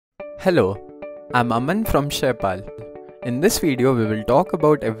Hello, I'm Aman from SharePal. In this video, we will talk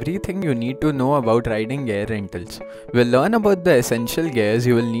about everything you need to know about riding gear rentals. We'll learn about the essential gears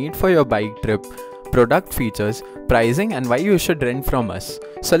you will need for your bike trip, product features, pricing, and why you should rent from us.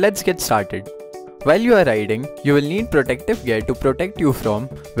 So let's get started. While you are riding, you will need protective gear to protect you from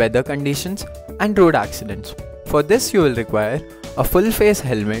weather conditions and road accidents. For this, you will require a full face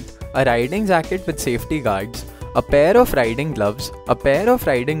helmet, a riding jacket with safety guards, a pair of riding gloves, a pair of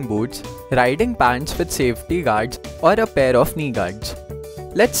riding boots, riding pants with safety guards, or a pair of knee guards.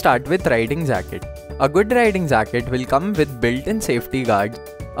 Let's start with riding jacket. A good riding jacket will come with built-in safety guards,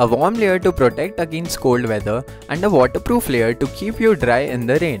 a warm layer to protect against cold weather, and a waterproof layer to keep you dry in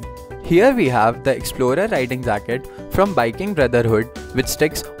the rain. Here we have the Explorer riding jacket from Biking Brotherhood, which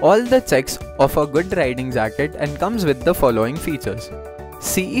ticks all the checks of a good riding jacket and comes with the following features: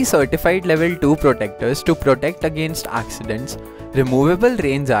 CE certified level 2 protectors to protect against accidents, removable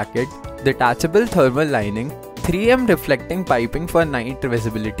rain jacket, detachable thermal lining, 3M reflecting piping for night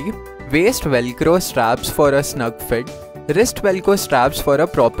visibility, waist velcro straps for a snug fit, wrist velcro straps for a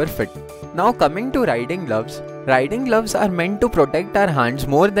proper fit. Now coming to riding gloves. Riding gloves are meant to protect our hands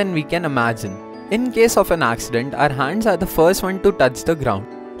more than we can imagine. In case of an accident, our hands are the first one to touch the ground.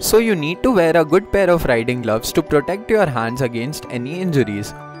 So you need to wear a good pair of riding gloves to protect your hands against any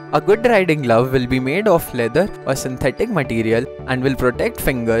injuries. A good riding glove will be made of leather or synthetic material and will protect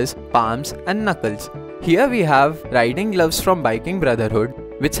fingers, palms and knuckles. Here we have riding gloves from Biking Brotherhood,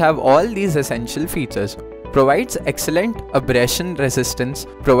 which have all these essential features. Provides excellent abrasion resistance,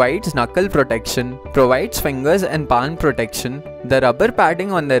 provides knuckle protection, provides fingers and palm protection. The rubber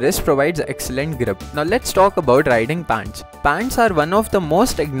padding on the wrist provides excellent grip. Now let's talk about riding pants. Pants are one of the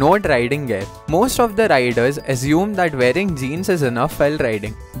most ignored riding gear. Most of the riders assume that wearing jeans is enough while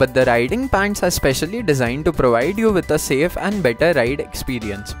riding. But the riding pants are specially designed to provide you with a safe and better ride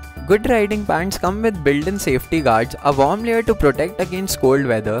experience. Good riding pants come with built-in safety guards, a warm layer to protect against cold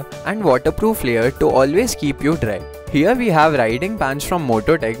weather, and waterproof layer to always keep you dry. Here we have riding pants from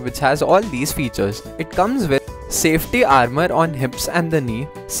Mototech, which has all these features. It comes with safety armor on hips and the knee.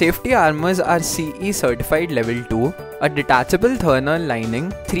 Safety armors are CE certified level 2, a detachable thermal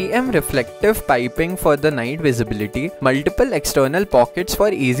lining, 3M reflective piping for the night visibility, multiple external pockets for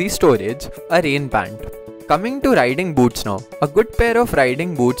easy storage, a rain pant. Coming to riding boots now. A good pair of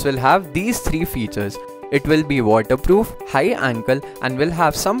riding boots will have these three features. It will be waterproof, high ankle, and will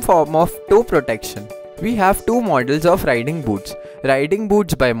have some form of toe protection. We have two models of riding boots. Riding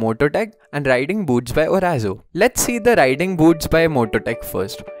boots by Mototech and riding boots by Orazo. Let's see the riding boots by Mototech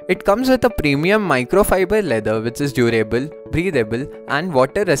first. It comes with a premium microfiber leather which is durable, breathable and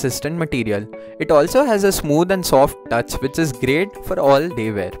water resistant material. It also has a smooth and soft touch which is great for all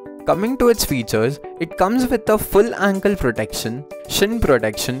day wear. Coming to its features, it comes with a full ankle protection, shin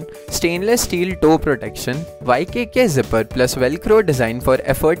protection, stainless steel toe protection, YKK zipper plus velcro design for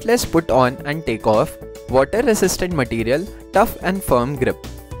effortless put on and take off, water resistant material, tough and firm grip.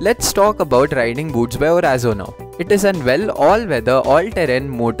 Let's talk about riding boots by Orazo now. It is an all-weather, all-terrain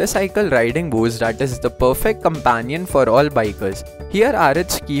motorcycle riding boots that is the perfect companion for all bikers. Here are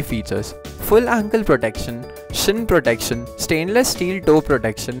its key features: full ankle protection, shin protection, stainless steel toe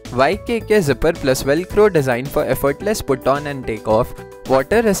protection, YKK zipper plus velcro design for effortless put on and take off,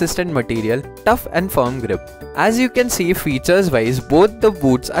 water resistant material, tough and firm grip. As you can see, features wise both the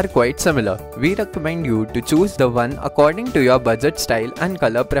boots are quite similar. We recommend you to choose the one according to your budget, style and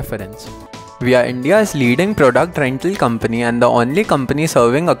color preference. We are India's leading product rental company and the only company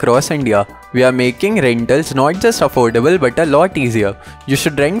serving across India. We are making rentals not just affordable but a lot easier. You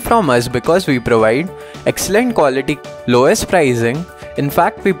should rent from us because we provide excellent quality, lowest pricing. In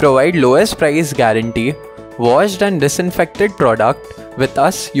fact, we provide lowest price guarantee, washed and disinfected product. With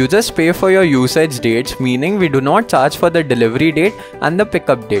us, you just pay for your usage dates, meaning we do not charge for the delivery date and the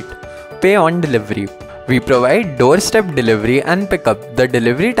pickup date. Pay on delivery. We provide doorstep delivery and pickup. The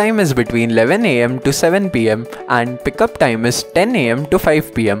delivery time is between 11 AM to 7 PM and pickup time is 10 AM to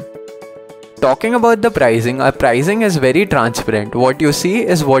 5 PM. Talking about the pricing, our pricing is very transparent. What you see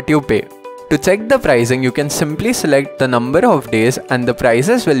is what you pay. To check the pricing, you can simply select the number of days and the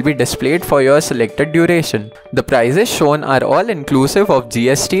prices will be displayed for your selected duration. The prices shown are all inclusive of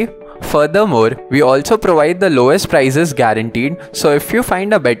GST. Furthermore, we also provide the lowest prices guaranteed, so if you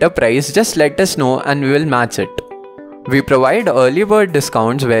find a better price, just let us know and we will match it. We provide early bird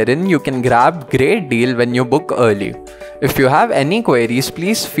discounts wherein you can grab great deal when you book early. If you have any queries,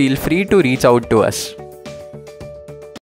 please feel free to reach out to us.